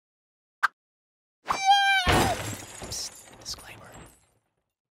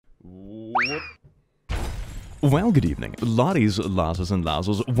Well, good evening. Lotties, lasses, and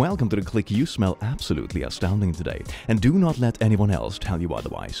lassos, welcome to the click. You smell absolutely astounding today, and do not let anyone else tell you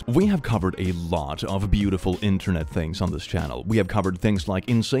otherwise. We have covered a lot of beautiful internet things on this channel. We have covered things like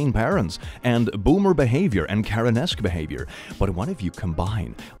insane parents, and boomer behavior, and Karen-esque behavior. But what if you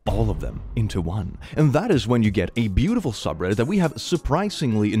combine all of them into one? And that is when you get a beautiful subreddit that we have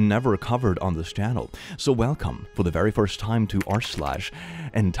surprisingly never covered on this channel. So welcome, for the very first time, to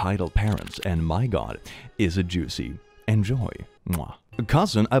r/EntitledParents, and my god, is it juicy. Enjoy. Mwah. A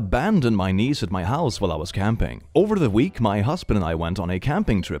cousin abandoned my niece at my house while I was camping. Over the week, my husband and I went on a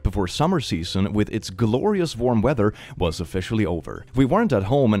camping trip before summer season with its glorious warm weather was officially over. We weren't at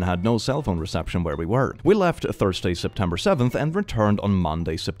home and had no cell phone reception where we were. We left Thursday, September 7th and returned on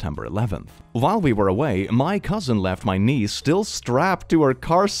Monday, September 11th. While we were away, my cousin left my niece still strapped to her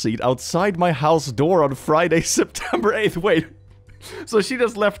car seat outside my house door on Friday, September 8th. Wait. So she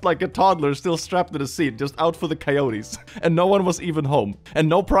just left like a toddler still strapped to the seat, just out for the coyotes. And no one was even home. And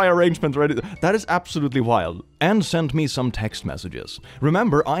no prior arrangement or anything. That is absolutely wild. And sent me some text messages.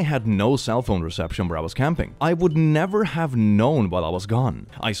 Remember, I had no cell phone reception where I was camping. I would never have known while I was gone.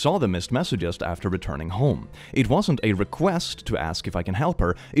 I saw the missed messages after returning home. It wasn't a request to ask if I can help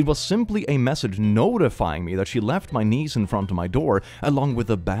her. It was simply a message notifying me that she left my niece in front of my door along with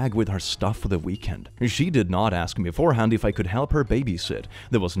a bag with her stuff for the weekend. She did not ask me beforehand if I could help her babysit.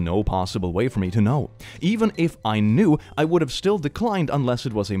 There was no possible way for me to know. Even if I knew, I would have still declined unless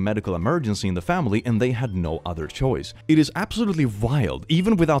it was a medical emergency in the family and they had no other choice. It is absolutely wild,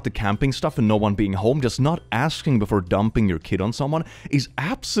 even without the camping stuff and no one being home, just not asking before dumping your kid on someone is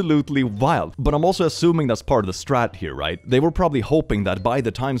absolutely wild. But I'm also assuming that's part of the strat here, right? They were probably hoping that by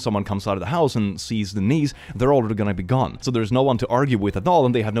the time someone comes out of the house and sees the niece, they're already gonna be gone. So there's no one to argue with at all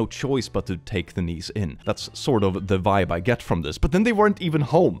and they have no choice but to take the niece in. That's sort of the vibe I get from this. But then they weren't even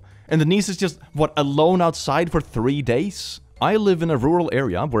home. And the niece is just, what, alone outside for 3 days? I live in a rural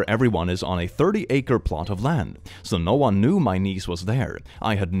area where everyone is on a 30-acre plot of land, so no one knew my niece was there.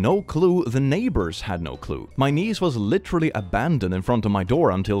 I had no clue, the neighbors had no clue. My niece was literally abandoned in front of my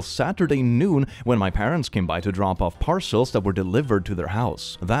door until Saturday noon when my parents came by to drop off parcels that were delivered to their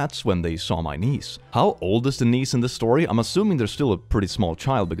house. That's when they saw my niece. How old is the niece in this story? I'm assuming they're still a pretty small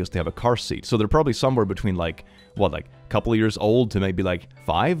child because they have a car seat, so they're probably somewhere between like, what, like a couple of years old to maybe like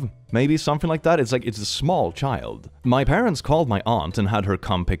 5? Maybe something like that. It's a small child. My parents called my aunt and had her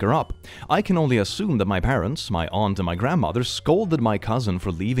come pick her up. I can only assume that my parents, my aunt and my grandmother, scolded my cousin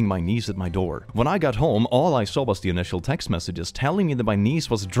for leaving my niece at my door. When I got home, all I saw was the initial text messages telling me that my niece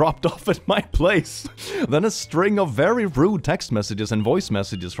was dropped off at my place. Then a string of very rude text messages and voice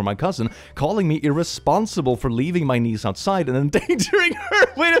messages from my cousin calling me irresponsible for leaving my niece outside and endangering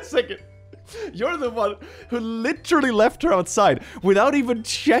her. Wait a second. You're the one who literally left her outside without even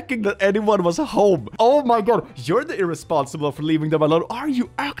checking that anyone was home. Oh my god, you're the irresponsible for leaving them alone. Are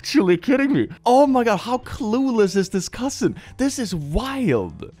you actually kidding me? Oh my god, how clueless is this cousin? This is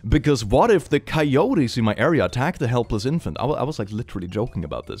wild. Because what if the coyotes in my area attacked the helpless infant? I was like literally joking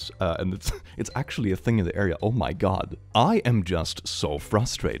about this, and it's actually a thing in the area. Oh my god. I am just so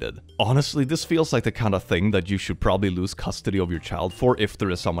frustrated. Honestly, this feels like the kind of thing that you should probably lose custody of your child for if there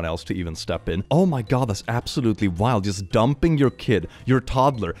is someone else to even step in. Oh my god, that's absolutely wild. Just dumping your kid, your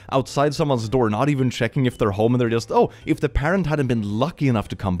toddler, outside someone's door, not even checking if they're home, and they're just, oh, if the parent hadn't been lucky enough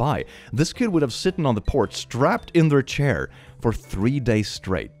to come by, this kid would have sitting on the porch, strapped in their chair for 3 days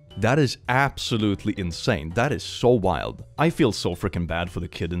straight. That is absolutely insane. That is so wild. I feel so freaking bad for the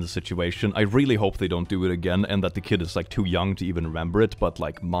kid in the situation. I really hope they don't do it again and that the kid is like too young to even remember it, but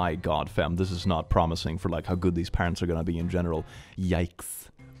like, my god, fam, this is not promising for like how good these parents are gonna be in general. Yikes.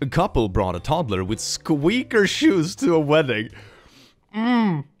 A couple brought a toddler with squeaker shoes to a wedding.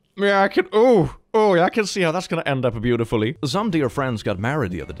 Yeah, I can see how that's gonna end up beautifully. Some dear friends got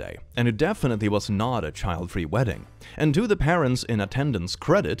married the other day, and it definitely was not a child-free wedding. And to the parents in attendance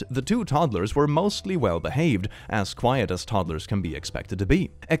credit, the 2 toddlers were mostly well-behaved, as quiet as toddlers can be expected to be.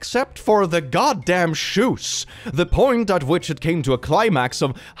 Except for the goddamn shoes! The point at which it came to a climax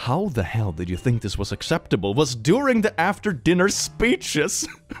of how the hell did you think this was acceptable was during the after-dinner speeches.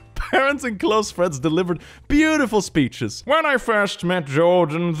 Parents and close friends delivered beautiful speeches. When I first met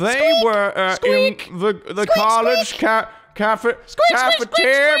Jordan, they were in the college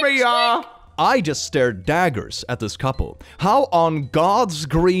cafeteria. I just stared daggers at this couple. How on God's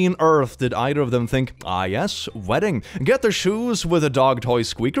green earth did either of them think, ah yes, wedding, get their shoes with the dog toy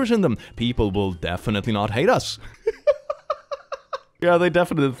squeakers in them. People will definitely not hate us. Yeah, they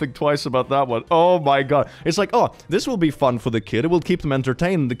definitely didn't think twice about that one. Oh my god. It's like, oh, this will be fun for the kid. It will keep them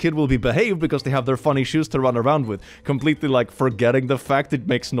entertained. The kid will be behaved because they have their funny shoes to run around with. Completely, like, forgetting the fact it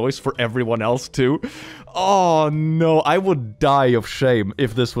makes noise for everyone else, too. Oh, no. I would die of shame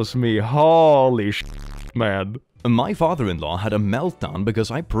if this was me. Holy shit, man. My father-in-law had a meltdown because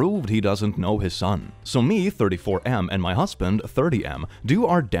I proved he doesn't know his son. So me, 34M, and my husband, 30M, do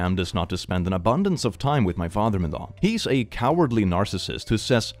our damnedest not to spend an abundance of time with my father-in-law. He's a cowardly narcissist who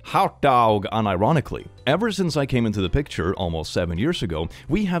says "hot dog" unironically. Ever since I came into the picture almost 7 years ago,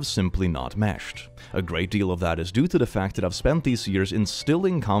 we have simply not meshed. A great deal of that is due to the fact that I've spent these years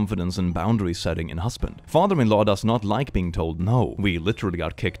instilling confidence and boundary setting in husband. Father-in-law does not like being told no. We literally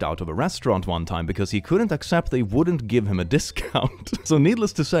got kicked out of a restaurant one time because he couldn't accept they wouldn't give him a discount. So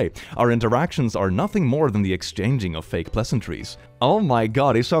needless to say, our interactions are nothing more than the exchanging of fake pleasantries. Oh my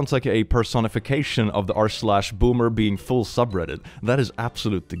god, he sounds like a personification of the r/boomer being full subreddit. That is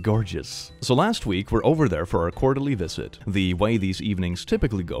absolutely gorgeous. So last week, we're over there for our quarterly visit. The way these evenings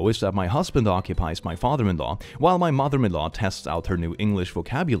typically go is that my husband occupies my father-in-law, while my mother-in-law tests out her new English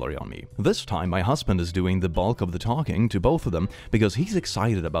vocabulary on me. This time, my husband is doing the bulk of the talking to both of them because he's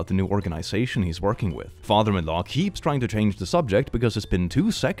excited about the new organization he's working with. Father-in-law keeps trying to change the subject because it's been 2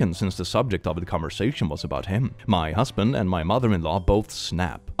 seconds since the subject of the conversation was about him. My husband and my mother-in-law both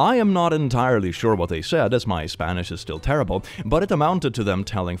snap. I am not entirely sure what they said, as my Spanish is still terrible, but it amounted to them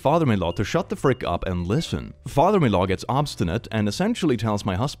telling father-in-law to shut the frick up and listen. Father-in-law gets obstinate and essentially tells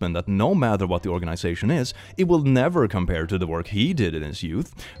my husband that no matter what the organization is, it will never compare to the work he did in his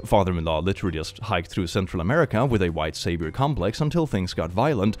youth. Father-in-law literally just hiked through Central America with a white savior complex until things got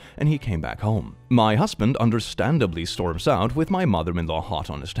violent and he came back home. My husband understandably storms out with my mother-in-law hot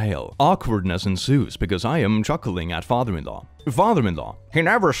on his tail. Awkwardness ensues because I am chuckling at father-in-law. Father-in-law, he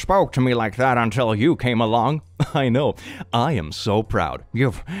never spoke to me like that until you came along. I know. I am so proud.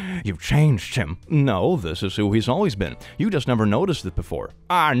 You've changed him. No, this is who he's always been. You just never noticed it before.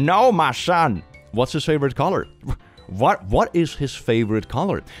 I know, my son. What's his favorite color? What is his favorite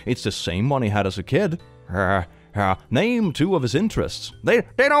color? It's the same one he had as a kid. Name 2 of his interests. They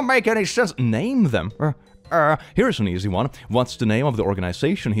don't make any sense. Name them. Here's an easy one. What's the name of the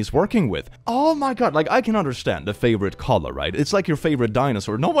organization he's working with? Oh my god, like, I can understand the favorite color, right? It's like your favorite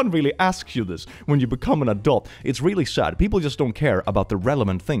dinosaur. No one really asks you this when you become an adult. It's really sad. People just don't care about the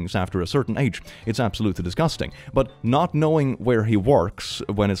relevant things after a certain age. It's absolutely disgusting. But not knowing where he works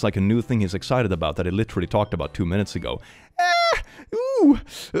when it's like a new thing he's excited about that he literally talked about 2 minutes ago.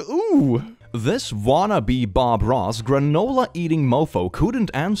 This wannabe Bob Ross granola-eating mofo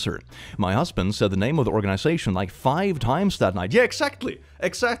couldn't answer. My husband said the name of the organization like 5 times that night. Yeah, exactly.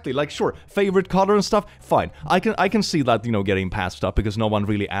 Like, sure, favorite color and stuff, fine. I can see that, you know, getting passed up because no one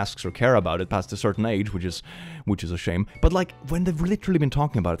really asks or care about it past a certain age, which is a shame. But like, when they've literally been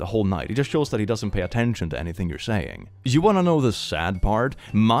talking about it the whole night, it just shows that he doesn't pay attention to anything you're saying. You want to know the sad part?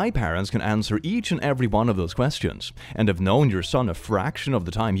 My parents can answer each and every one of those questions, and have known your son a fraction of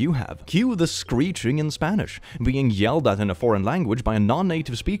the time you have. Cue the screeching in Spanish. Being yelled at in a foreign language by a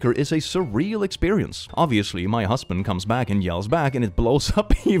non-native speaker is a surreal experience. Obviously, my husband comes back and yells back, and it blows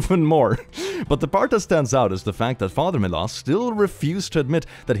up even more. But the part that stands out is the fact that father-in-law still refused to admit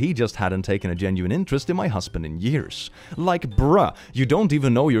that he just hadn't taken a genuine interest in my husband in years. Like, bruh, you don't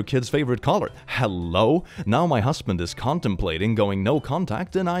even know your kid's favorite color. Hello? Now my husband is contemplating going no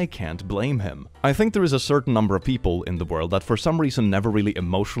contact, and I can't blame him. I think there is a certain number of people in the world that for some reason never really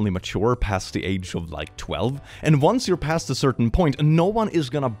emotionally mature past the age of like 12, and once you're past a certain point, no one is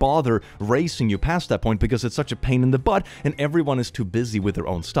gonna bother racing you past that point because it's such a pain in the butt and everyone is too busy with their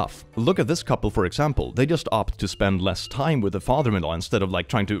own stuff. Look at this couple, for example. They just opt to spend less time with the father-in-law instead of like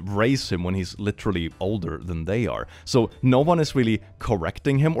trying to raise him when he's literally older than they are. So no one is really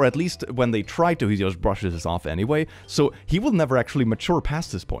correcting him, or at least when they try to, he just brushes it off anyway. So he will never actually mature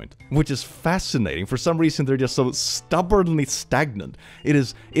past this point, which is fascinating. For some reason, they're just so stubbornly stagnant. It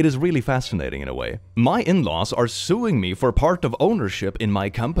is really fascinating in a way. My in-laws are suing me for part of ownership in my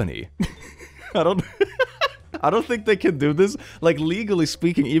company. I don't think they can do this. Like, legally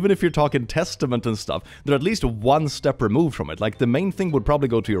speaking, even if you're talking testament and stuff, they're at least 1 step removed from it. Like, the main thing would probably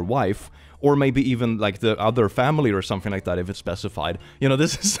go to your wife, or maybe even like the other family or something like that if it's specified. You know,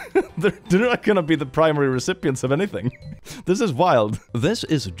 this is they're not gonna be the primary recipients of anything. This is wild. This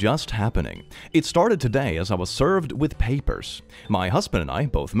is just happening. It started today as I was served with papers. My husband and I,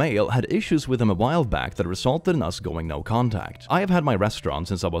 both male, had issues with him a while back that resulted in us going no contact. I have had my restaurant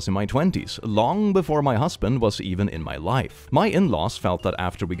since I was in my 20s, long before my husband was even in my life. My in-laws felt that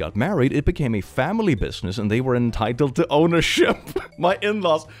after we got married, it became a family business and they were entitled to ownership. My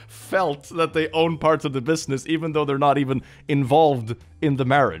in-laws felt that they own parts of the business even though they're not even involved in the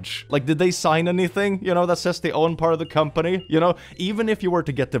marriage. Like, did they sign anything, you know, that says they own part of the company? You know, even if you were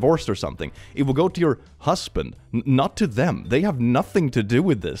to get divorced or something, it will go to your husband, not to them. They have nothing to do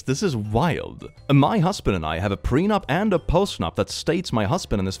with this. This is wild. My husband and I have a prenup and a postnup that states my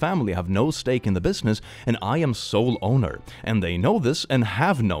husband and his family have no stake in the business and I am sole owner. And they know this and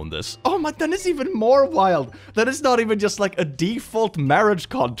have known this. Oh my, that is even more wild. That is not even just like a default marriage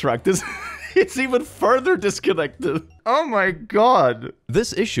contract. It's even further disconnected. Oh my god.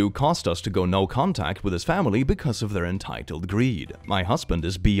 This issue caused us to go no contact with his family because of their entitled greed. My husband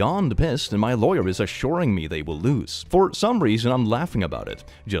is beyond pissed and my lawyer is assuring me they will lose. For some reason, I'm laughing about it.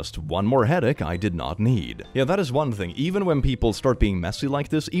 Just one more headache I did not need. Yeah, that is one thing. Even when people start being messy like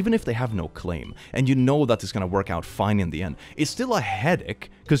this, even if they have no claim, and you know that it's gonna work out fine in the end, it's still a headache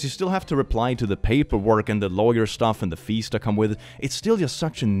because you still have to reply to the paperwork and the lawyer stuff and the fees that come with it. It's still just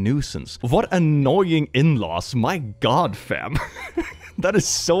such a nuisance. What annoying in-laws, my god, fam. That is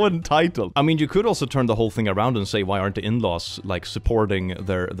so entitled. I mean, you could also turn the whole thing around and say, why aren't the in-laws, like, supporting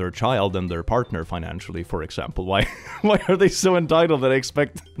their child and their partner financially, for example? Why are they so entitled that they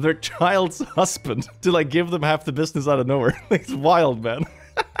expect their child's husband to, like, give them half the business out of nowhere? It's wild, man.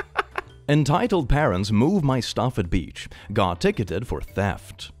 Entitled parents move my stuff at beach. Got ticketed for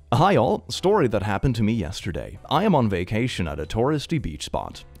theft. Hi all, story that happened to me yesterday. I am on vacation at a touristy beach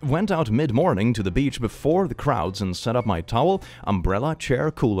spot. Went out mid-morning to the beach before the crowds and set up my towel, umbrella,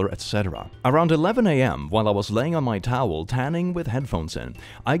 chair, cooler, etc. Around 11 a.m., while I was laying on my towel tanning with headphones in,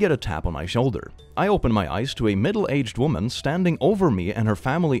 I get a tap on my shoulder. I open my eyes to a middle-aged woman standing over me and her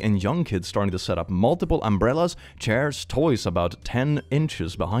family and young kids starting to set up multiple umbrellas, chairs, toys about 10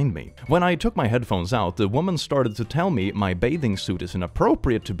 inches behind me. When I took my headphones out, the woman started to tell me my bathing suit is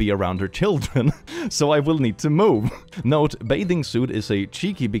inappropriate to be around her children, so I will need to move. Note, bathing suit is a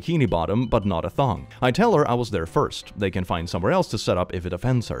cheeky bikini bottom, but not a thong. I tell her I was there first. They can find somewhere else to set up if it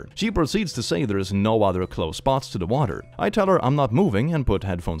offends her. She proceeds to say there is no other close spots to the water. I tell her I'm not moving and put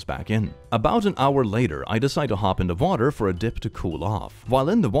headphones back in. About an hour later, I decide to hop in the water for a dip to cool off. While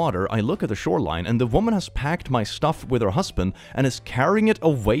in the water, I look at the shoreline and the woman has packed my stuff with her husband and is carrying it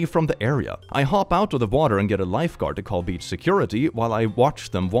away from the area. I hop out of the water and get a lifeguard to call beach security while I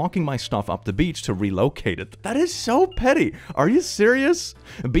watch them walking my stuff up the beach to relocate it. That is so petty. Are you serious?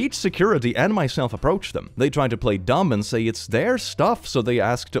 Beach security and myself approach them. They try to play dumb and say it's their stuff, so they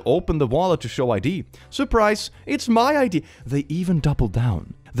ask to open the wallet to show ID. Surprise, it's my ID. They even doubled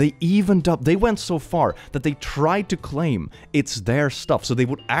down. They went so far that they tried to claim it's their stuff, so they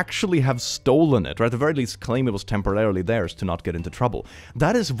would actually have stolen it, or at the very least claim it was temporarily theirs to not get into trouble.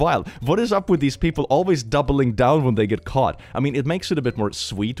 That is wild. What is up with these people always doubling down when they get caught? I mean, it makes it a bit more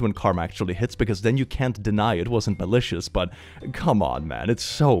sweet when karma actually hits, because then you can't deny it wasn't malicious, but come on, man, it's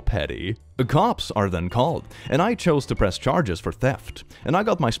so petty. The cops are then called, and I chose to press charges for theft. And I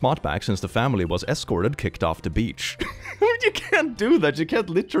got my spot back since the family was escorted kicked off the beach. You can't do that. You can't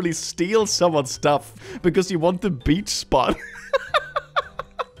literally steal someone's stuff because you want the beach spot.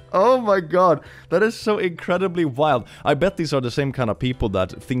 Oh my god, that is so incredibly wild. I bet these are the same kind of people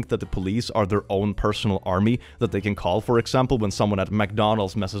that think that the police are their own personal army that they can call, for example, when someone at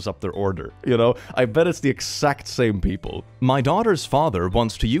McDonald's messes up their order. You know, I bet it's the exact same people. My daughter's father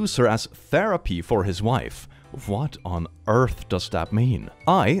wants to use her as therapy for his wife. What on earth does that mean?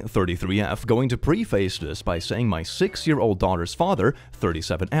 I, 33F, going to preface this by saying my 6-year-old daughter's father,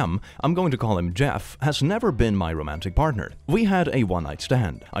 37M, I'm going to call him Jeff, has never been my romantic partner. We had a one-night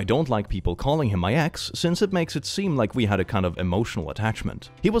stand. I don't like people calling him my ex, since it makes it seem like we had a kind of emotional attachment.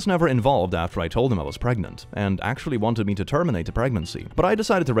 He was never involved after I told him I was pregnant, and actually wanted me to terminate the pregnancy. But I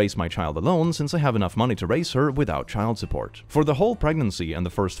decided to raise my child alone since I have enough money to raise her without child support. For the whole pregnancy and the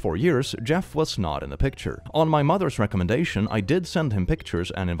first 4 years, Jeff was not in the picture. On my mother's recommendation, I did send him pictures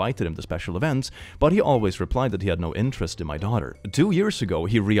and invited him to special events, but he always replied that he had no interest in my daughter. 2 years ago,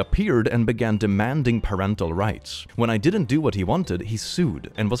 he reappeared and began demanding parental rights. When I didn't do what he wanted, he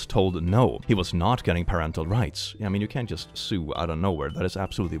sued and was told no, he was not getting parental rights. I mean, you can't just sue out of nowhere. That is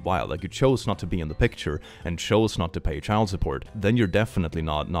absolutely wild. Like, you chose not to be in the picture and chose not to pay child support, then you're definitely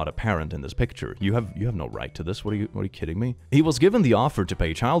not a parent in this picture. You have no right to this. What are you kidding me? He was given the offer to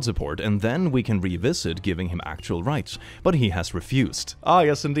pay child support, and then we can revisit giving him actual rights, but he has refused. Ah,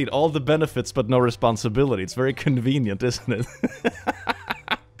 yes, indeed. All the benefits, but no responsibility. It's very convenient, isn't it?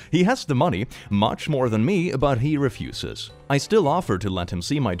 He has the money, much more than me, but he refuses. I still offered to let him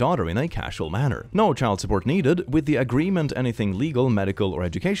see my daughter in a casual manner. No child support needed. With the agreement, anything legal, medical, or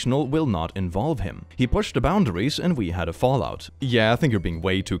educational will not involve him. He pushed the boundaries and we had a fallout. Yeah, I think you're being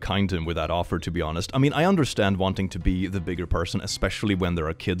way too kind to him with that offer, to be honest. I mean, I understand wanting to be the bigger person, especially when there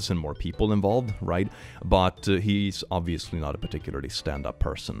are kids and more people involved, right? But he's obviously not a particularly stand-up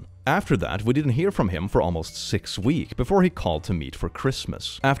person. After that, we didn't hear from him for almost 6 weeks before he called to meet for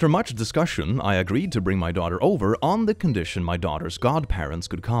Christmas. After much discussion, I agreed to bring my daughter over on the condition my daughter's godparents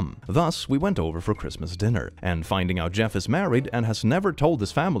could come. Thus, we went over for Christmas dinner, and finding out Jeff is married and has never told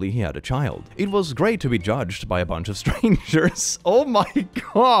his family he had a child. It was great to be judged by a bunch of strangers. Oh my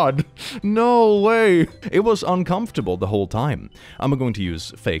god! No way! It was uncomfortable the whole time. I'm going to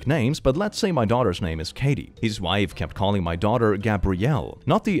use fake names, but let's say my daughter's name is Katie. His wife kept calling my daughter Gabrielle.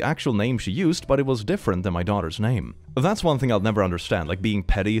 Not the actual name she used, but it was different than my daughter's name. That's one thing I'll never understand, like being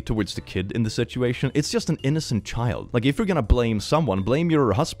petty towards the kid in the situation. It's just an innocent child. Like, if you're gonna blame someone, blame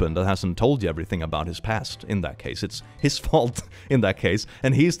your husband that hasn't told you everything about his past. In that case, it's his fault in that case,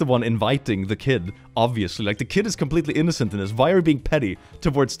 and he's the one inviting the kid, obviously. Like, the kid is completely innocent in this. Why are you being petty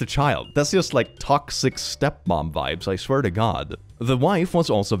towards the child? That's just like toxic stepmom vibes, I swear to God. The wife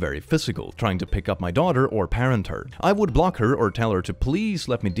was also very physical, trying to pick up my daughter or parent her. I would block her or tell her to please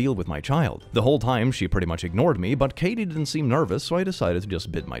let me deal with my child. The whole time she pretty much ignored me, but Katie didn't seem nervous, so I decided to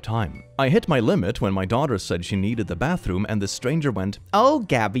just bid my time. I hit my limit when my daughter said she needed the bathroom and the stranger went, "Oh,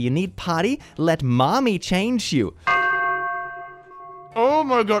 Gabby, you need potty? Let mommy change you." Oh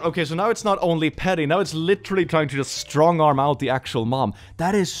my god, okay, so now it's not only petty, now it's literally trying to just strong-arm out the actual mom.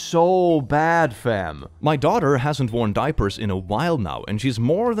 That is so bad, fam. My daughter hasn't worn diapers in a while now, and she's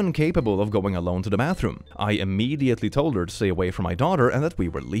more than capable of going alone to the bathroom. I immediately told her to stay away from my daughter and that we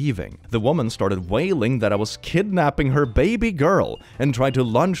were leaving. The woman started wailing that I was kidnapping her baby girl and tried to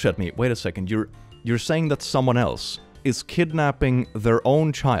lunge at me. Wait a second, you're saying that someone else is kidnapping their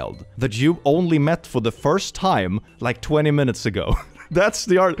own child that you only met for the first time like 20 minutes ago. That's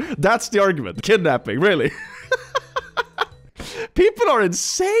the argument. Kidnapping, really. People are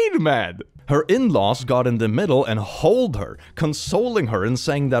insane, man. Her in-laws got in the middle and hauled her, consoling her and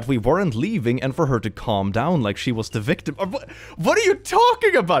saying that we weren't leaving and for her to calm down like she was the victim. What are you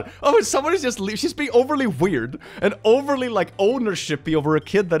talking about? Oh, somebody's just she's being overly weird and overly like ownershipy over a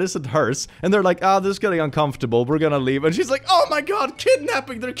kid that isn't hers. And they're like, this is getting uncomfortable. We're gonna leave. And she's like, oh my god,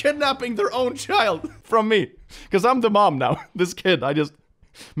 kidnapping. They're kidnapping their own child from me. Because I'm the mom now. This kid, I just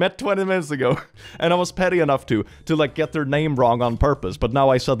met 20 minutes ago, and I was petty enough to like get their name wrong on purpose, but now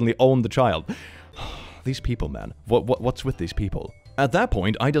I suddenly own the child. These people, man. What's with these people? At that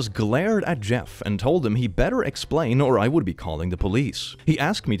point, I just glared at Jeff and told him he better explain or I would be calling the police. He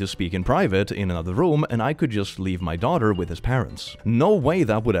asked me to speak in private in another room and I could just leave my daughter with his parents. No way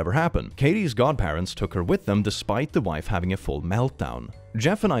that would ever happen. Katie's godparents took her with them despite the wife having a full meltdown.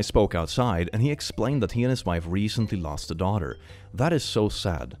 Jeff and I spoke outside and he explained that he and his wife recently lost a daughter. That is so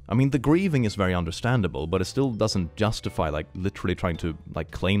sad. I mean, the grieving is very understandable, but it still doesn't justify like literally trying to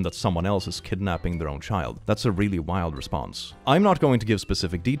like claim that someone else is kidnapping their own child. That's a really wild response. I'm not going to give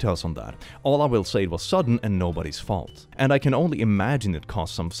specific details on that. All I will say, it was sudden and nobody's fault. And I can only imagine it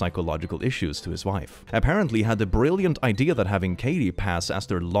caused some psychological issues to his wife. Apparently he had the brilliant idea that having Katie pass as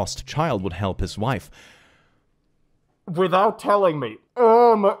their lost child would help his wife. Without telling me.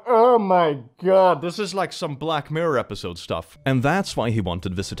 Oh my god, this is like some Black Mirror episode stuff. And that's why he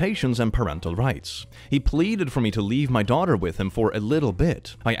wanted visitations and parental rights. He pleaded for me to leave my daughter with him for a little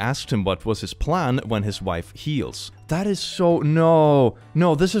bit. I asked him what was his plan when his wife heals. That is so...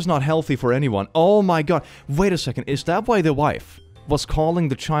 No, this is not healthy for anyone. Oh my god. Wait a second, is that why the wife was calling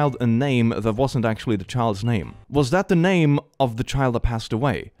the child a name that wasn't actually the child's name? Was that the name of the child that passed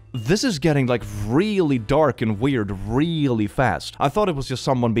away? This is getting like really dark and weird really fast. I thought it was just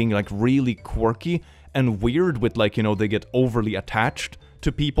someone being like really quirky and weird with like, you know, they get overly attached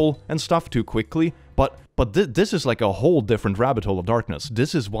to people and stuff too quickly. But this is like a whole different rabbit hole of darkness.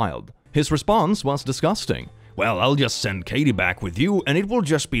 This is wild. His response was disgusting. Well, I'll just send Katie back with you and it will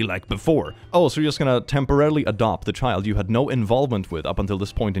just be like before. Oh, so you're just gonna temporarily adopt the child you had no involvement with up until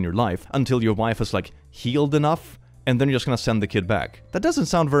this point in your life until your wife is like healed enough? And then you're just gonna send the kid back. That doesn't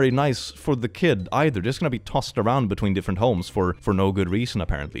sound very nice for the kid either. Just gonna be tossed around between different homes for no good reason,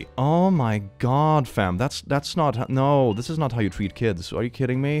 apparently. Oh my god, fam. That's not... No, this is not how you treat kids. Are you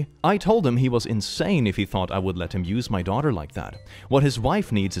kidding me? I told him he was insane if he thought I would let him use my daughter like that. What his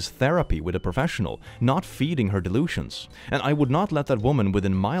wife needs is therapy with a professional, not feeding her delusions. And I would not let that woman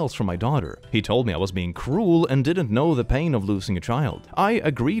within miles from my daughter. He told me I was being cruel and didn't know the pain of losing a child. I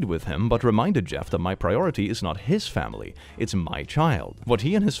agreed with him, but reminded Jeff that my priority is not his family. It's my child. What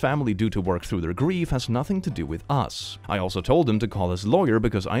he and his family do to work through their grief has nothing to do with us. I also told him to call his lawyer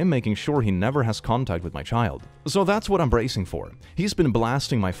because I am making sure he never has contact with my child. So that's what I'm bracing for. He's been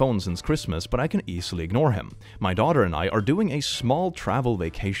blasting my phone since Christmas, but I can easily ignore him. My daughter and I are doing a small travel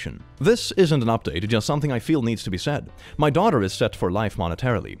vacation. This isn't an update, just something I feel needs to be said. My daughter is set for life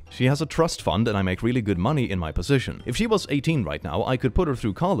monetarily. She has a trust fund and I make really good money in my position. If she was 18 right now, I could put her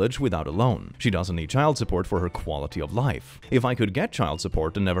through college without a loan. She doesn't need child support for her quality of life. If I could get child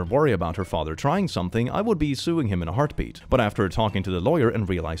support and never worry about her father trying something, I would be suing him in a heartbeat. But after talking to the lawyer and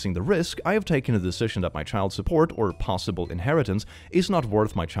realizing the risk, I have taken a decision that my child support or possible inheritance is not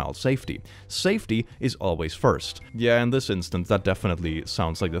worth my child's safety. Safety is always first. Yeah, in this instance, that definitely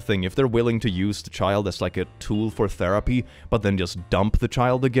sounds like the thing. If they're willing to use the child as like a tool for therapy, but then just dump the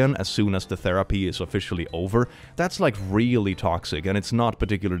child again as soon as the therapy is officially over, that's like really toxic and it's not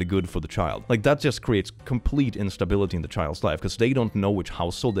particularly good for the child. Like that just creates complete instability in the child's life because they don't know which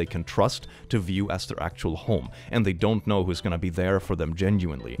household they can trust to view as their actual home, and they don't know who's gonna be there for them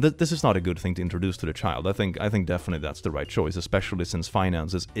genuinely. This is not a good thing to introduce to the child. I think definitely that's the right choice, especially since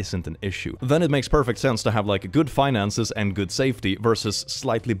finances isn't an issue. Then it makes perfect sense to have like good finances and good safety versus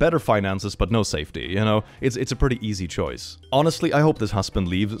slightly better finances but no safety, you know? It's a pretty easy choice. Honestly, I hope this husband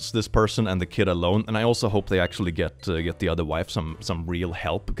leaves this person and the kid alone, and I also hope they actually get the other wife some real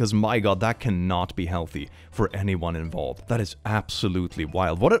help, because my god, that cannot be healthy for anyone involved. That is absolutely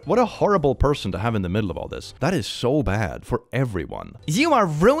wild. What a horrible person to have in the middle of all this. That is so bad for everyone. You are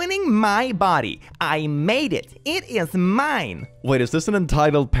ruining my body. I made it. It is mine. Wait, is this an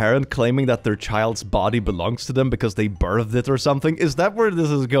entitled parent claiming that their child's body belongs to them because they birthed it or something? Is that where this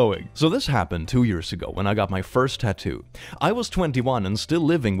is going? So this happened 2 years ago when I got my first tattoo. I was 21 and still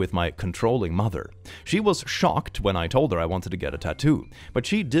living with my controlling mother. She was shocked when I told her I wanted to get a tattoo, but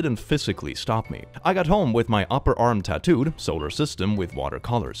she didn't physically stop me. I got home with my upper arm tattooed, solar system with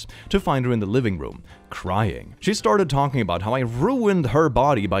watercolors, to find her in the living room, crying. She started talking about how I ruined her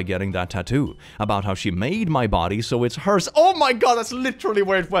body by getting that tattoo, about how she made my body so it's hers. Oh my god, that's literally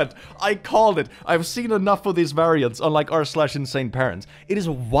where it went. I called it. I've seen enough of these variants on like r/insane parents. It is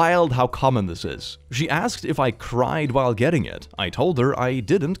wild how common this is. She asked if I cried while getting it. I told her I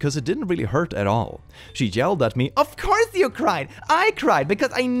didn't because it didn't really hurt at all. She yelled at me, "Of course you cried. I cried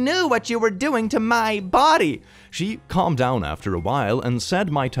because I knew what you were doing to my body." She calmed down after a while and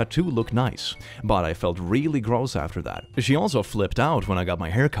said my tattoo looked nice, but I felt really gross after that. She also flipped out when I got my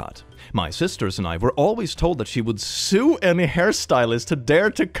hair cut. My sisters and I were always told that she would sue any hairstylist to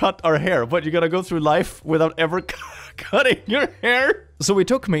dare to cut our hair. What, you gotta go through life without ever cutting your hair? So it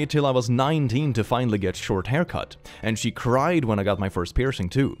took me till I was 19 to finally get short haircut, and she cried when I got my first piercing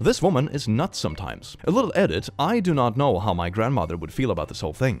too. This woman is nuts sometimes. A little edit, I do not know how my grandmother would feel about this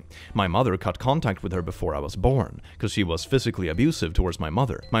whole thing. My mother cut contact with her before I was born, because she was physically abusive towards my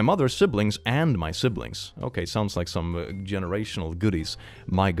mother's siblings, and my siblings. Okay, sounds like some generational goodies.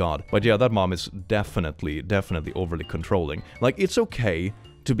 My god. But yeah, that mom is definitely overly controlling. Like, it's okay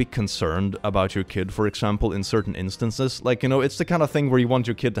to be concerned about your kid, for example, in certain instances. Like, you know, it's the kind of thing where you want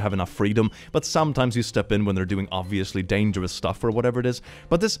your kid to have enough freedom, but sometimes you step in when they're doing obviously dangerous stuff or whatever it is.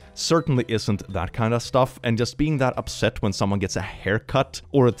 But this certainly isn't that kind of stuff, and just being that upset when someone gets a haircut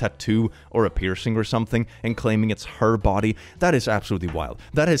or a tattoo or a piercing or something and claiming it's her body, that is absolutely wild.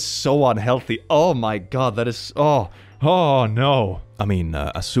 That is so unhealthy. Oh my god, that is... oh no. I mean,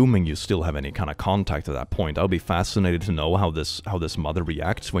 assuming you still have any kind of contact at that point, I'll be fascinated to know how this mother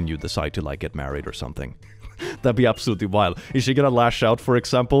reacts when you decide to, like, get married or something. That'd be absolutely wild. Is she gonna lash out, for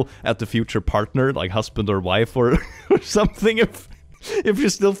example, at the future partner, like husband or wife or something, if she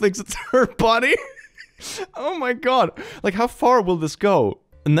still thinks it's her body? Oh my god. Like, how far will this go?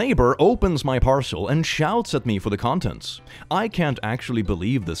 A neighbor opens my parcel and shouts at me for the contents. I can't actually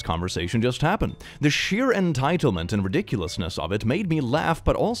believe this conversation just happened. The sheer entitlement and ridiculousness of it made me laugh,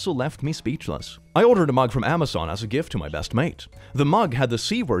 but also left me speechless. I ordered a mug from Amazon as a gift to my best mate. The mug had the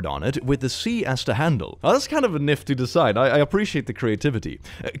C word on it with the C as the handle. Oh, that's kind of a nifty design. I appreciate the creativity.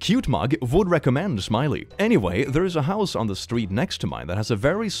 Cute mug, would recommend, smiley. Anyway, there is a house on the street next to mine that has a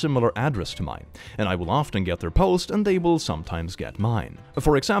very similar address to mine, and I will often get their post and they will sometimes get mine.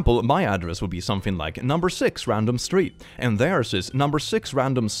 For example, my address would be something like number 6 random street, and theirs is number 6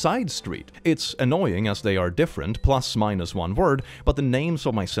 random side street. It's annoying as they are different, plus minus one word, but the names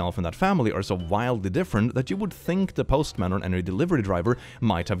of myself and that family are so mildly different that you would think the postman or any delivery driver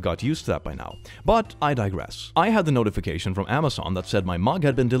might have got used to that by now. But I digress. I had the notification from Amazon that said my mug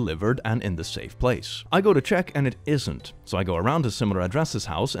had been delivered and in the safe place. I go to check and it isn't, so I go around to similar address's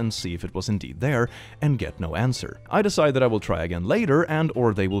house and see if it was indeed there and get no answer. I decide that I will try again later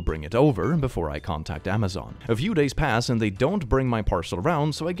or they will bring it over before I contact Amazon. A few days pass and they don't bring my parcel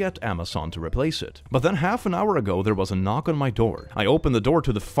around, so I get Amazon to replace it. But then half an hour ago there was a knock on my door. I open the door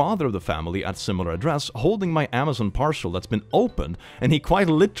to the father of the family at similar address holding my Amazon parcel that's been opened, and he quite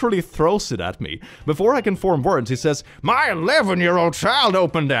literally throws it at me. Before I can form words, he says, "My 11-year-old child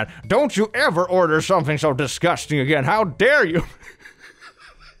opened that. Don't you ever order something so disgusting again. How dare you?"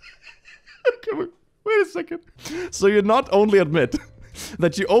 Wait a second. So you not only admit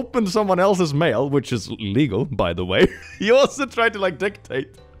that you opened someone else's mail, which is legal, by the way, you also try to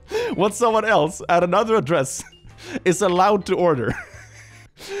dictate what someone else at another address is allowed to order.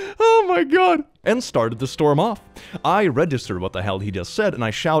 Oh my god. And started to storm off. I register what the hell he just said and I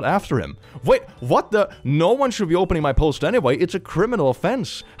shout after him, "Wait, what the? No one should be opening my post anyway. It's a criminal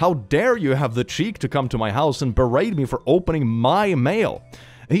offense. How dare you have the cheek to come to my house and berate me for opening my mail?"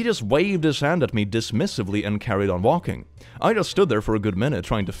 He just waved his hand at me dismissively and carried on walking. I just stood there for a good minute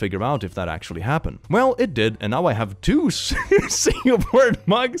trying to figure out if that actually happened. Well, it did, and now I have 2 single-word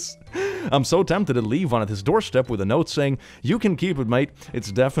mugs. I'm so tempted to leave one at his doorstep with a note saying, "You can keep it, mate.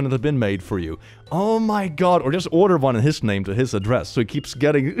 It's definitely been made for you." Oh my god, or just order one in his name to his address so he keeps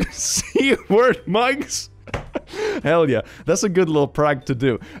getting C-word mugs. Hell yeah, that's a good little prank to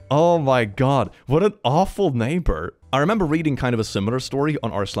do. Oh my god, what an awful neighbor. I remember reading kind of a similar story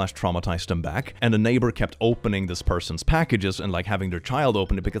on r/traumatized them back, and a neighbor kept opening this person's packages and having their child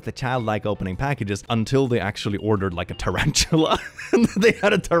open it because the child liked opening packages until they actually ordered a tarantula. And they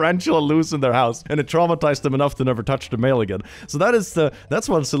had a tarantula loose in their house and it traumatized them enough to never touch the mail again. So that's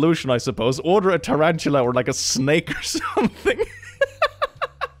one solution, I suppose. Order a tarantula or a snake or something.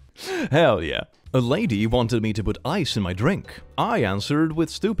 Hell yeah. A lady wanted me to put ice in my drink. I answered with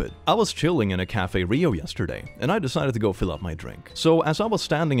stupid. I was chilling in a Cafe Rio yesterday, and I decided to go fill up my drink. So as I was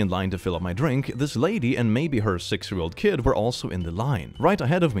standing in line to fill up my drink, this lady and maybe her 6-year-old kid were also in the line. Right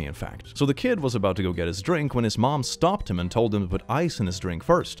ahead of me, in fact. So the kid was about to go get his drink when his mom stopped him and told him to put ice in his drink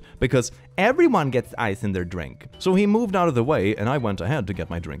first, because everyone gets ice in their drink. So he moved out of the way, and I went ahead to get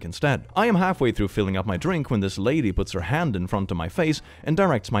my drink instead. I am halfway through filling up my drink when this lady puts her hand in front of my face and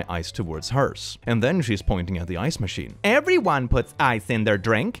directs my ice towards hers. And then she's pointing at the ice machine. "Everyone puts ice in their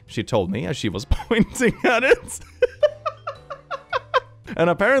drink," she told me as she was pointing at it. And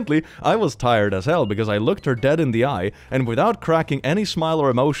apparently, I was tired as hell because I looked her dead in the eye, and without cracking any smile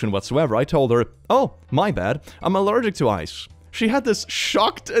or emotion whatsoever, I told her, "Oh, my bad, I'm allergic to ice." She had this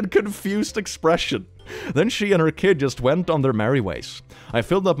shocked and confused expression. Then she and her kid just went on their merry ways. I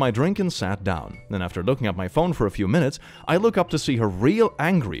filled up my drink and sat down. Then after looking at my phone for a few minutes, I look up to see her real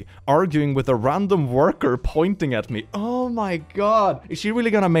angry, arguing with a random worker pointing at me. Oh my god. Is she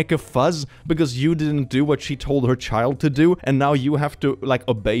really gonna make a fuss because you didn't do what she told her child to do, and now you have to,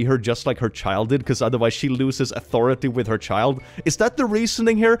 obey her just like her child did, because otherwise she loses authority with her child? Is that the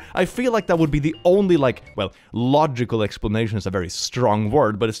reasoning here? I feel like that would be the only, logical explanation is a very strong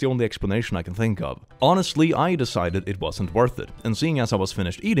word, but it's the only explanation I can think of. Honestly, I decided it wasn't worth it, and seeing as I was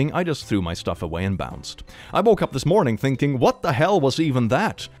finished eating, I just threw my stuff away and bounced. I woke up this morning thinking, what the hell was even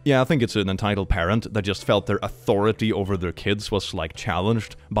that? Yeah, I think it's an entitled parent that just felt their authority over their kids was,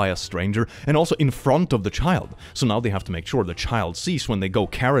 challenged by a stranger, and also in front of the child. So now they have to make sure the child sees when they go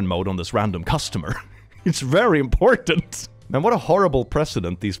Karen mode on this random customer. It's very important. And what a horrible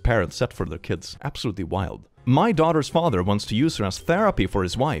precedent these parents set for their kids. Absolutely wild. My daughter's father wants to use her as therapy for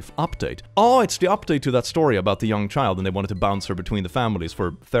his wife. Update. Oh, it's the update to that story about the young child and they wanted to bounce her between the families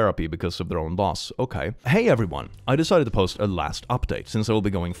for therapy because of their own loss. Okay. Hey everyone. I decided to post a last update since I will be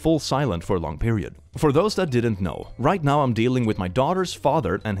going full silent for a long period. For those that didn't know, right now I'm dealing with my daughter's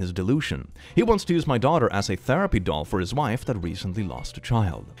father and his delusion. He wants to use my daughter as a therapy doll for his wife that recently lost a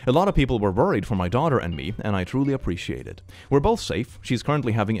child. A lot of people were worried for my daughter and me, and I truly appreciate it. We're both safe. She's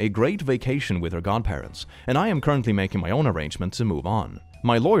currently having a great vacation with her godparents, and I am currently making my own arrangements to move on.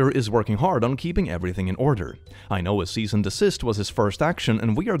 My lawyer is working hard on keeping everything in order. I know a cease and desist was his first action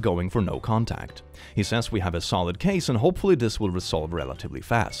and we are going for no contact. He says we have a solid case and hopefully this will resolve relatively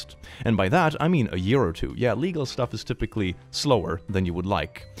fast. And by that, I mean a year or two. Yeah, legal stuff is typically slower than you would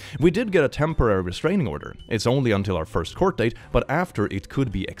like. We did get a temporary restraining order. It's only until our first court date, but after it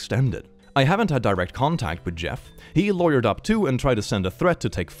could be extended. I haven't had direct contact with Jeff. He lawyered up too and tried to send a threat to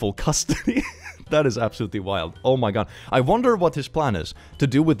take full custody. That is absolutely wild. Oh my god. I wonder what his plan is to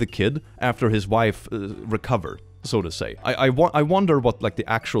do with the kid after his wife recover, so to say. I wonder what like the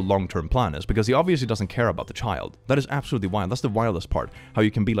actual long-term plan is, because he obviously doesn't care about the child. That is absolutely wild. That's the wildest part. How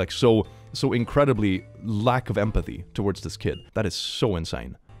you can be like so incredibly lack of empathy towards this kid. That is so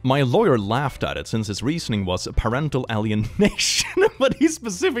insane. My lawyer laughed at it since his reasoning was parental alienation, but he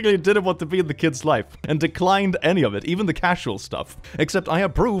specifically didn't want to be in the kid's life and declined any of it, even the casual stuff. Except I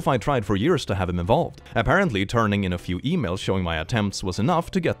have proof I tried for years to have him involved. Apparently, turning in a few emails showing my attempts was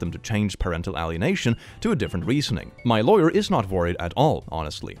enough to get them to change parental alienation to a different reasoning. My lawyer is not worried at all,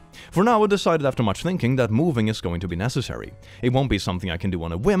 honestly. For now, I decided after much thinking that moving is going to be necessary. It won't be something I can do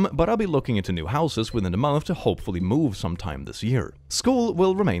on a whim, but I'll be looking into new houses within a month to hopefully move sometime this year. School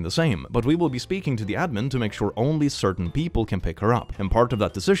will remain the same, but we will be speaking to the admin to make sure only certain people can pick her up, and part of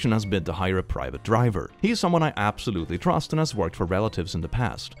that decision has been to hire a private driver. He is someone I absolutely trust and has worked for relatives in the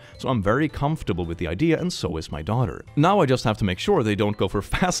past, so I'm very comfortable with the idea, and so is my daughter. Now I just have to make sure they don't go for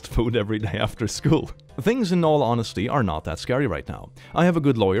fast food every day after school. Things, in all honesty, are not that scary right now. I have a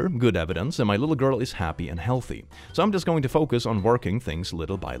good lawyer, good evidence, and my little girl is happy and healthy, so I'm just going to focus on working things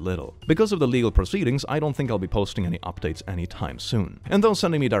little by little. Because of the legal proceedings, I don't think I'll be posting any updates anytime soon. And those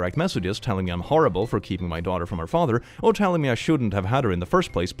sending me direct messages telling me I'm horrible for keeping my daughter from her father, or telling me I shouldn't have had her in the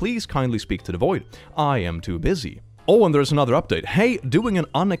first place, please kindly speak to the void. I am too busy. Oh, and there's another update. Hey, doing an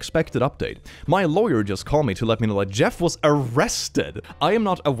unexpected update. My lawyer just called me to let me know that Jeff was arrested. I am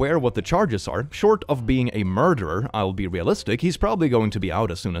not aware what the charges are. Short of being a murderer, I'll be realistic, he's probably going to be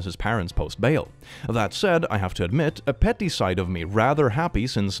out as soon as his parents post bail. That said, I have to admit, a petty side of me rather happy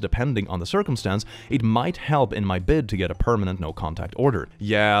since, depending on the circumstance, it might help in my bid to get a permanent no-contact order.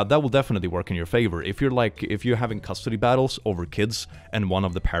 Yeah, that will definitely work in your favor. If you're having custody battles over kids and one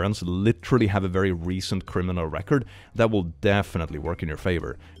of the parents literally have a very recent criminal record, that will definitely work in your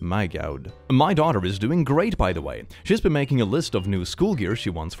favor. My god. My daughter is doing great, by the way. She's been making a list of new school gear she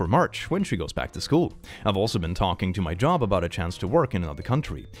wants for March, when she goes back to school. I've also been talking to my job about a chance to work in another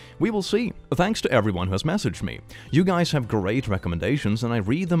country. We will see. Thanks to everyone who has messaged me. You guys have great recommendations and I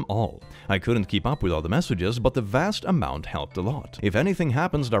read them all. I couldn't keep up with all the messages, but the vast amount helped a lot. If anything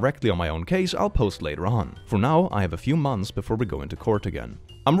happens directly on my own case, I'll post later on. For now, I have a few months before we go into court again.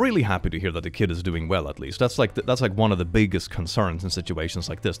 I'm really happy to hear that the kid is doing well, at least. That's like one of the biggest concerns in situations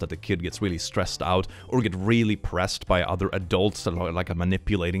like this, that the kid gets really stressed out or get really pressed by other adults that are like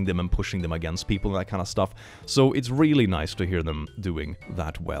manipulating them and pushing them against people and that kind of stuff. So it's really nice to hear them doing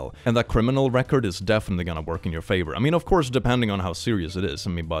that well. And that criminal record is definitely gonna work in your favor. I mean, of course, depending on how serious it is.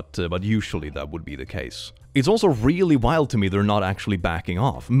 I mean, but usually that would be the case. It's also really wild to me they're not actually backing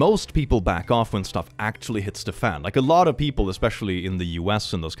off. Most people back off when stuff actually hits the fan. Like a lot of people, especially in the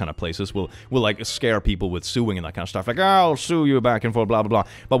US and those kind of places, will like scare people with suing and that kind of stuff. Like, oh, I'll sue you back and forth, blah, blah,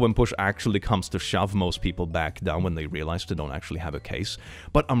 blah. But when push actually comes to shove, most people back down when they realize they don't actually have a case.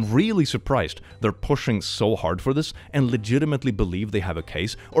 But I'm really surprised they're pushing so hard for this and legitimately believe they have a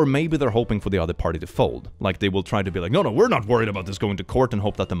case, or maybe they're hoping for the other party to fold. Like they will try to be like, no, we're not worried about this going to court, and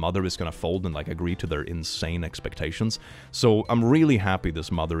hope that the mother is gonna fold and like agree to their insane expectations. So I'm really happy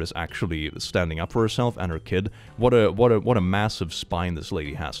this mother is actually standing up for herself and her kid. What a massive spine this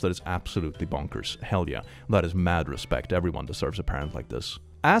lady has. That is absolutely bonkers. Hell yeah. That is mad respect. Everyone deserves a parent like this.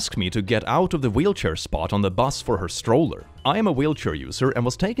 Asked me to get out of the wheelchair spot on the bus for her stroller. I am a wheelchair user and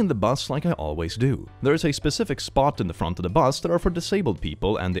was taking the bus like I always do. There is a specific spot in the front of the bus that are for disabled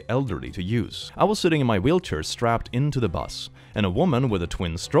people and the elderly to use. I was sitting in my wheelchair strapped into the bus, and a woman with a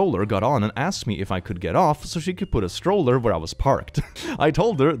twin stroller got on and asked me if I could get off so she could put a stroller where I was parked. I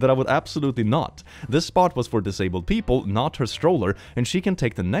told her that I would absolutely not. This spot was for disabled people, not her stroller, and she can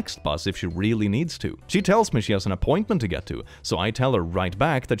take the next bus if she really needs to. She tells me she has an appointment to get to, so I tell her right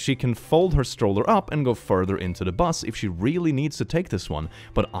back that she can fold her stroller up and go further into the bus if she really needs to take this one,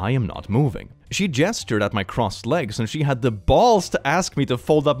 but I am not moving. She gestured at my crossed legs and she had the balls to ask me to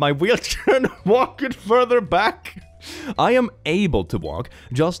fold up my wheelchair and walk it further back. I am able to walk,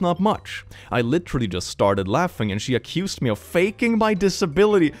 just not much. I literally just started laughing and she accused me of faking my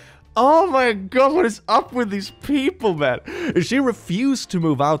disability. Oh my god, what is up with these people, man? She refused to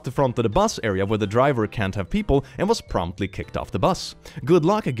move out the front of the bus area where the driver can't have people and was promptly kicked off the bus. Good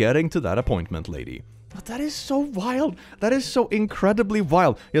luck getting to that appointment, lady. But that is so wild. That is so incredibly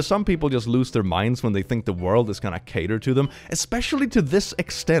wild. Yeah, some people just lose their minds when they think the world is gonna cater to them, especially to this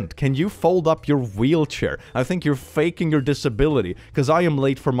extent. Can you fold up your wheelchair? I think you're faking your disability, because I am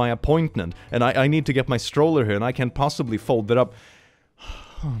late for my appointment, and I need to get my stroller here, and I can't possibly fold it up.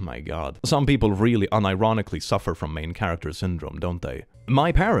 Oh my god. Some people really unironically suffer from main character syndrome, don't they?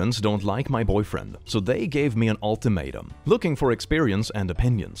 My parents don't like my boyfriend, so they gave me an ultimatum, looking for experience and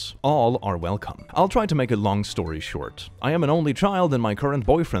opinions. All are welcome. I'll try to make a long story short. I am an only child and my current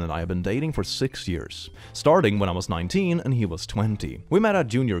boyfriend and I have been dating for 6 years, starting when I was 19 and he was 20. We met at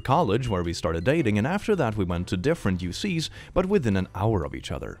junior college where we started dating, and after that we went to different UCs, but within an hour of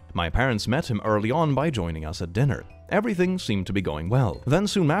each other. My parents met him early on by joining us at dinner. Everything seemed to be going well. Then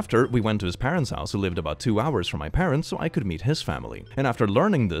soon after, we went to his parents' house, who lived about 2 hours from my parents, so I could meet his family. And after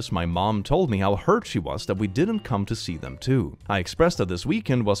learning this, my mom told me how hurt she was that we didn't come to see them too. I expressed that this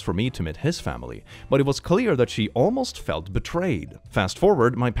weekend was for me to meet his family, but it was clear that she almost felt betrayed. Fast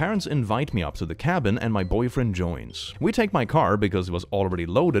forward, my parents invite me up to the cabin and my boyfriend joins. We take my car because it was already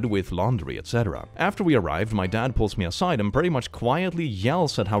loaded with laundry, etc. After we arrived, my dad pulls me aside and pretty much quietly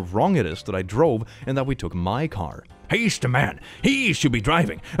yells at how wrong it is that I drove and that we took my car. He's the man. He should be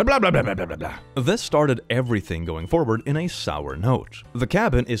driving. Blah, blah, blah, blah, blah, blah. This started everything going forward in a sour note. The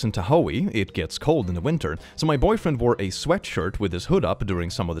cabin is in Tahoe. It gets cold in the winter, so my boyfriend wore a sweatshirt with his hood up during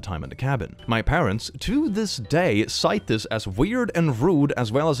some of the time in the cabin. My parents, to this day, cite this as weird and rude,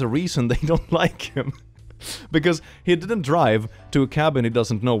 as well as a reason they don't like him. Because he didn't drive to a cabin he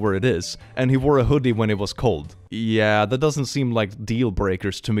doesn't know where it is, and he wore a hoodie when it was cold. Yeah, that doesn't seem like deal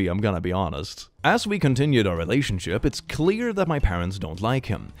breakers to me, I'm gonna be honest. As we continued our relationship, it's clear that my parents don't like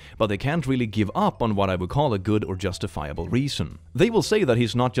him, but they can't really give up on what I would call a good or justifiable reason. They will say that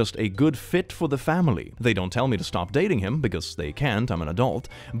he's not just a good fit for the family. They don't tell me to stop dating him, because they can't, I'm an adult,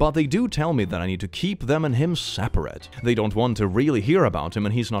 but they do tell me that I need to keep them and him separate. They don't want to really hear about him,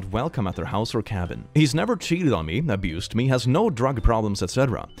 and he's not welcome at their house or cabin. He's never cheated on me, abused me, has no drug problems,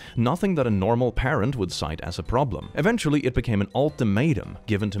 etc. Nothing that a normal parent would cite as a problem. Eventually, it became an ultimatum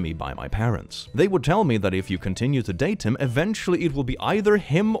given to me by my parents. They would tell me that if you continue to date him, eventually it will be either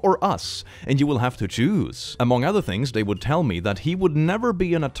him or us, and you will have to choose. Among other things, they would tell me that he would never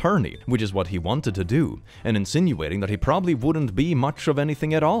be an attorney, which is what he wanted to do, and insinuating that he probably wouldn't be much of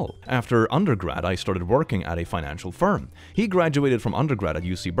anything at all. After undergrad, I started working at a financial firm. He graduated from undergrad at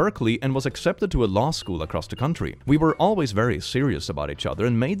UC Berkeley and was accepted to a law school across the country. We were always very serious about each other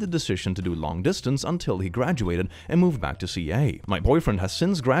and made the decision to do long distance until he graduated and moved back to CA. My boyfriend has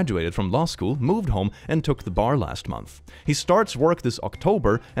since graduated from law school, moved home, and took the bar last month. He starts work this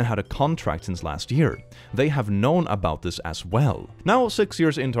October and had a contract since last year. They have known about this as well. Now, 6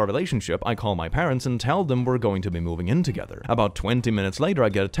 years into our relationship, I call my parents and tell them we're going to be moving in together. About 20 minutes later, I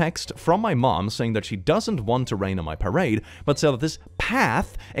get a text from my mom saying that she doesn't want to rain on my parade, but said that this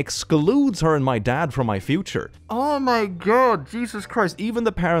path excludes her and my dad from my future. Oh my god, Jesus Christ. Even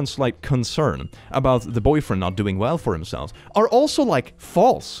the parents' concern about the boyfriend not doing well for himself are also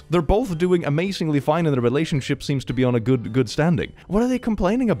false. They're both doing amazingly fine and the relationship seems to be on a good standing. What are they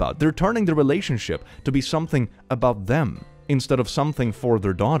complaining about? They're turning the relationship to be something about them instead of something for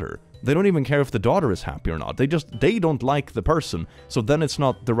their daughter. They don't even care if the daughter is happy or not. They don't like the person, so then it's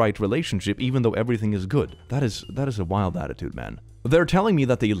not the right relationship even though everything is good. That is a wild attitude, man. They're telling me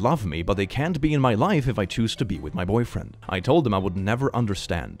that they love me, but they can't be in my life if I choose to be with my boyfriend. I told them I would never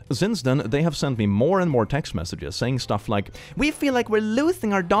understand. Since then, they have sent me more and more text messages saying stuff like, "We feel like we're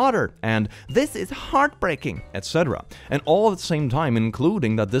losing our daughter," and "This is heartbreaking," etc. And all at the same time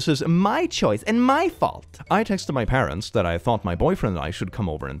including that this is my choice and my fault. I texted my parents that I thought my boyfriend and I should come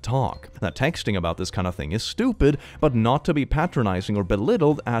over and talk. That texting about this kind of thing is stupid, but not to be patronizing or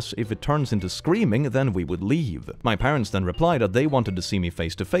belittled, as if it turns into screaming, then we would leave. My parents then replied that they wanted to see me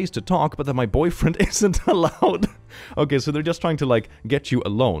face to face to talk, but that my boyfriend isn't allowed. Okay, so they're just trying to get you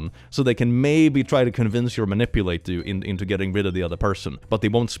alone so they can maybe try to convince you or manipulate you into getting rid of the other person, but they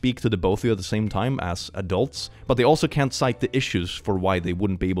won't speak to the both of you at the same time as adults, but they also can't cite the issues for why they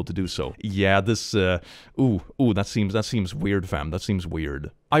wouldn't be able to do so. Yeah, this that seems weird, fam. That seems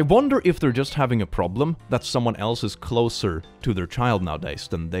weird. I wonder if they're just having a problem that someone else is closer to their child nowadays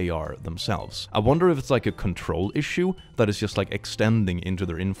than they are themselves. I wonder if it's a control issue that is just extending into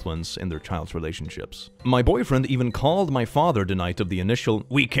their influence in their child's relationships. My boyfriend even called my father the night of the initial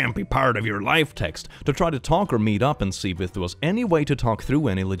 "we can't be part of your life" text to try to talk or meet up and see if there was any way to talk through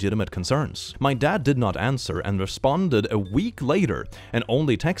any legitimate concerns. My dad did not answer and responded a week later and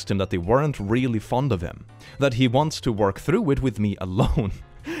only texted him that they weren't really fond of him, that he wants to work through it with me alone.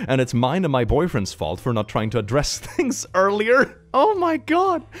 And it's mine and my boyfriend's fault for not trying to address things earlier. Oh my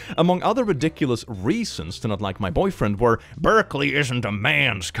god! Among other ridiculous reasons to not like my boyfriend were, Berkeley isn't a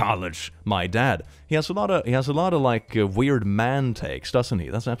man's college. My dad. He has a lot of like weird man takes, doesn't he?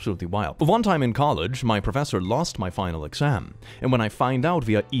 That's absolutely wild. One time in college, my professor lost my final exam. And when I find out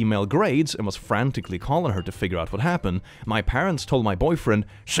via email grades and was frantically calling her to figure out what happened, my parents told my boyfriend,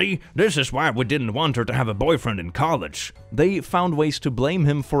 "See, this is why we didn't want her to have a boyfriend in college." They found ways to blame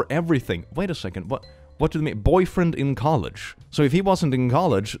him for everything. Wait a second, what do they mean? Boyfriend in college? So if he wasn't in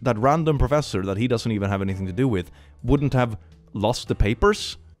college, that random professor that he doesn't even have anything to do with wouldn't have lost the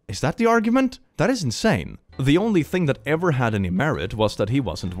papers? Is that the argument? That is insane. The only thing that ever had any merit was that he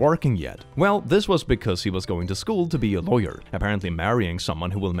wasn't working yet. Well, this was because he was going to school to be a lawyer. Apparently marrying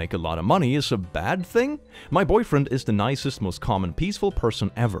someone who will make a lot of money is a bad thing? My boyfriend is the nicest, most calm and peaceful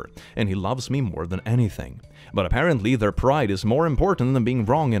person ever, and he loves me more than anything. But apparently their pride is more important than being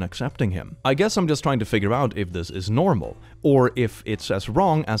wrong in accepting him. I guess I'm just trying to figure out if this is normal, or if it's as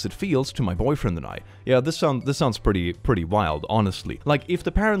wrong as it feels to my boyfriend and I. Yeah, this sounds pretty wild, honestly. Like, if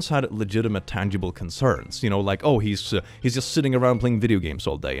the parents had legitimate, tangible concerns, you know, like, oh, he's just sitting around playing video games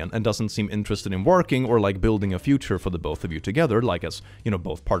all day and doesn't seem interested in working or like building a future for the both of you together, like as, you know,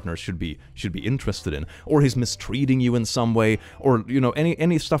 both partners should be interested in, or he's mistreating you in some way, or, you know,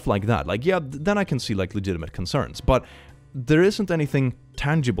 any stuff like that. Like, yeah, then I can see like legitimate concerns, but there isn't anything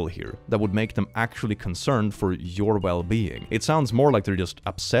tangible here that would make them actually concerned for your well-being. It sounds more like they're just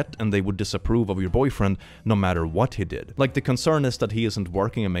upset and they would disapprove of your boyfriend no matter what he did. Like, the concern is that he isn't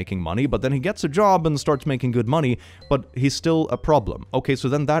working and making money, but then he gets a job and starts making good money, but he's still a problem. Okay, so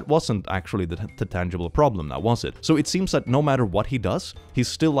then that wasn't actually the tangible problem now, was it? So it seems that no matter what he does, he's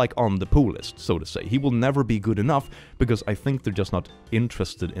still like on the pool list, so to say. He will never be good enough because I think they're just not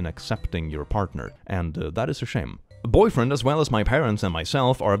interested in accepting your partner, and that is a shame. Boyfriend, as well as my parents and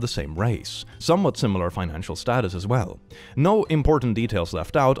myself, are of the same race. Somewhat similar financial status as well. No important details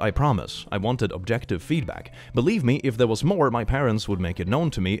left out, I promise. I wanted objective feedback. Believe me, if there was more, my parents would make it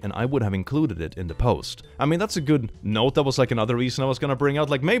known to me and I would have included it in the post. I mean, that's a good note. That was like another reason I was gonna bring out.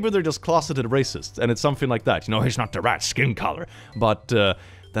 Like, maybe they're just closeted racists and it's something like that. You know, he's not the right skin color. But,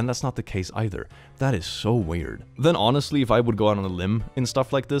 then that's not the case either. That is so weird. Then honestly, if I would go out on a limb in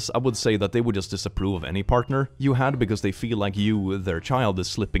stuff like this, I would say that they would just disapprove of any partner you had because they feel like you, their child, is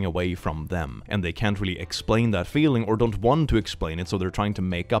slipping away from them. And they can't really explain that feeling or don't want to explain it, so they're trying to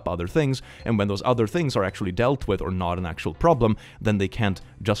make up other things. And when those other things are actually dealt with or not an actual problem, then they can't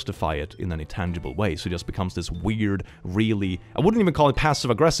justify it in any tangible way. So it just becomes this weird, really, I wouldn't even call it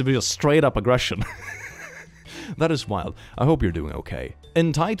passive-aggressive, it's just straight-up aggression. That is wild. I hope you're doing okay.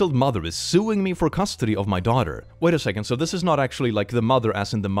 Entitled mother is suing me for custody of my daughter. Wait a second, so this is not actually like the mother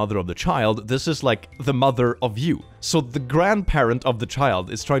as in the mother of the child, this is like the mother of you. So the grandparent of the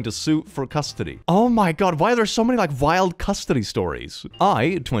child is trying to sue for custody. Oh my god, why are there so many like wild custody stories?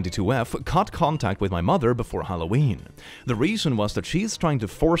 I, 22F, cut contact with my mother before Halloween. The reason was that she's trying to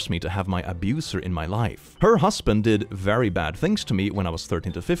force me to have my abuser in my life. Her husband did very bad things to me when I was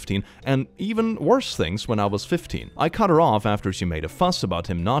 13 to 15, and even worse things when I was 15. I cut her off after she made a fuss about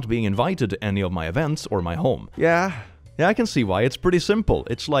him not being invited to any of my events or my home. Yeah, I can see why. It's pretty simple.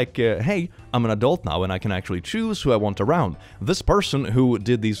 It's like, hey, I'm an adult now and I can actually choose who I want around. This person who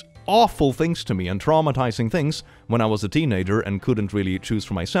did these awful things to me and traumatizing things when I was a teenager and couldn't really choose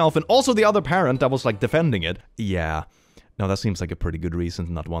for myself, and also the other parent that was like defending it. Yeah. Now that seems like a pretty good reason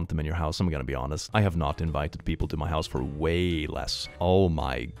to not want them in your house, I'm gonna be honest. I have not invited people to my house for way less. Oh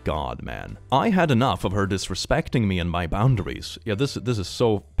my god, man. I had enough of her disrespecting me and my boundaries. Yeah, this is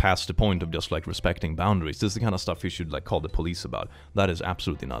so past the point of just like respecting boundaries. This is the kind of stuff you should like call the police about. That is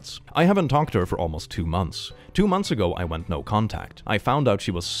absolutely nuts. I haven't talked to her for almost 2 months. 2 months ago, I went no contact. I found out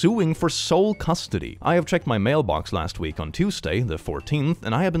she was suing for sole custody. I have checked my mailbox last week on Tuesday, the 14th,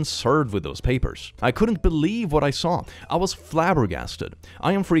 and I have been served with those papers. I couldn't believe what I saw. I was flabbergasted.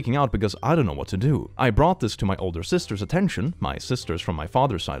 I am freaking out because I don't know what to do. I brought this to my older sister's attention, my sisters from my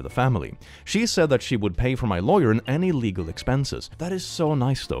father's side of the family. She said that she would pay for my lawyer and any legal expenses. That is so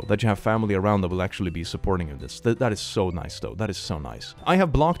nice though, that you have family around that will actually be supporting you in this. That is so nice though, that is so nice. I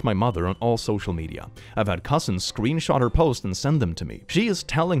have blocked my mother on all social media. I've had cousins screenshot her post and send them to me. She is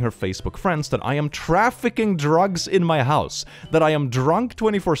telling her Facebook friends that I am trafficking drugs in my house, that I am drunk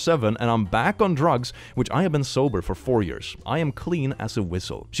 24/7 and I'm back on drugs, which I have been sober for 4 years. I am clean as a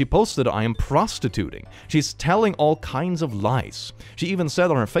whistle. She posted I am prostituting. She's telling all kinds of lies. She even said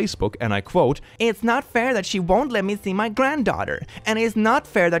on her Facebook, and I quote, "It's not fair that she won't let me see my granddaughter. And it's not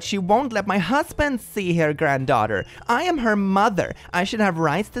fair that she won't let my husband see her granddaughter. I am her mother. I should have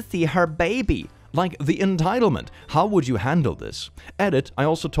rights to see her baby." Like the entitlement. How would you handle this? Edit, I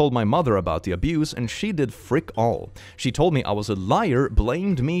also told my mother about the abuse and she did frick all. She told me I was a liar,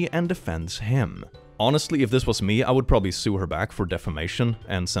 blamed me, and defends him. Honestly, if this was me, I would probably sue her back for defamation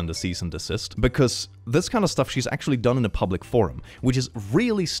and send a cease and desist, because this kind of stuff she's actually done in a public forum, which is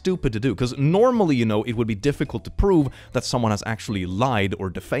really stupid to do, because normally, you know, it would be difficult to prove that someone has actually lied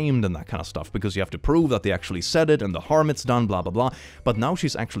or defamed and that kind of stuff, because you have to prove that they actually said it and the harm it's done, blah blah blah. But now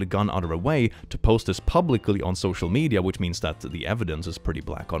she's actually gone out of her way to post this publicly on social media, which means that the evidence is pretty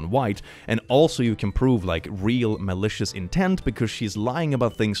black on white, and also you can prove like real malicious intent, because she's lying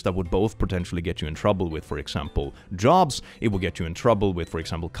about things that would both potentially get you in trouble with, for example, jobs. It will get you in trouble with, for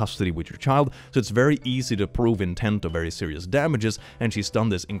example, custody with your child. So it's very easy to prove intent of very serious damages, and she's done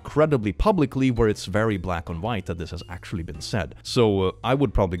this incredibly publicly where it's very black on white that this has actually been said. So I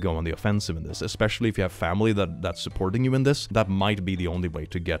would probably go on the offensive in this, especially if you have family that's supporting you in this. That might be the only way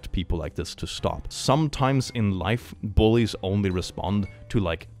to get people like this to stop. Sometimes in life, bullies only respond to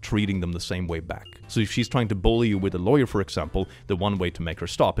like treating them the same way back. So if she's trying to bully you with a lawyer, for example, the one way to make her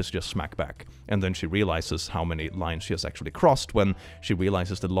stop is just smack back. And then she realizes how many lines she has actually crossed when she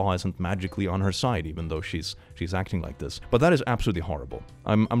realizes the law isn't magically on her side, even though she's acting like this. But that is absolutely horrible.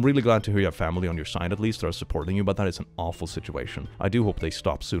 I'm really glad to hear you have family on your side at least that are supporting you, but that is an awful situation. I do hope they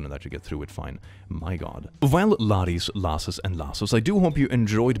stop soon and that you get through it fine. My god. Well, laddies, lasses, and lassos, I do hope you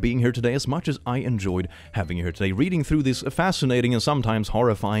enjoyed being here today as much as I enjoyed having you here today, reading through these fascinating and sometimes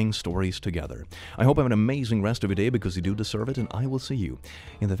horrifying stories together. I hope you have an amazing rest of your day because you do deserve it, and I will see you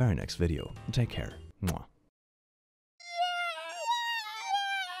in the very next video. Take care. Mwah.